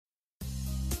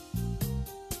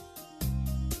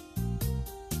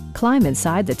climb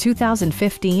inside the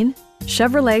 2015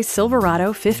 Chevrolet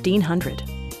Silverado 1500.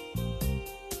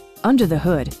 Under the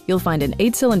hood, you'll find an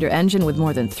 8-cylinder engine with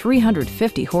more than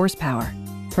 350 horsepower,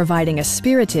 providing a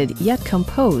spirited yet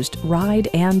composed ride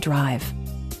and drive.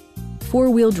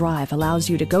 4-wheel drive allows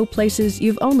you to go places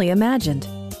you've only imagined.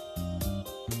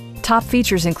 Top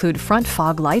features include front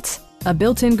fog lights, a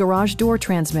built-in garage door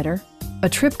transmitter, a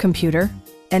trip computer,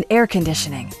 and air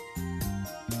conditioning.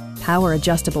 Power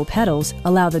adjustable pedals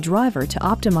allow the driver to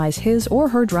optimize his or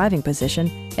her driving position,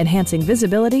 enhancing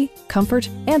visibility, comfort,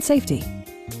 and safety.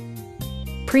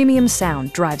 Premium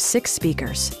sound drives 6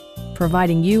 speakers,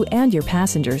 providing you and your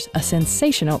passengers a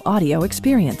sensational audio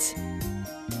experience.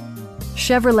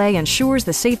 Chevrolet ensures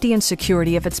the safety and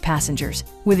security of its passengers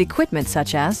with equipment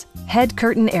such as head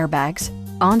curtain airbags,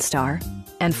 OnStar,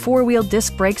 and 4-wheel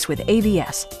disc brakes with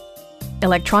ABS.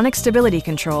 Electronic stability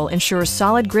control ensures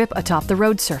solid grip atop the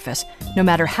road surface, no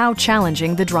matter how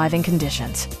challenging the driving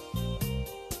conditions.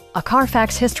 A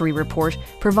Carfax history report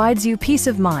provides you peace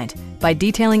of mind by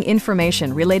detailing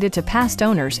information related to past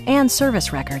owners and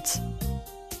service records.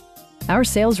 Our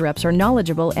sales reps are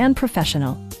knowledgeable and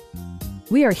professional.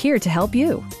 We are here to help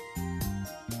you.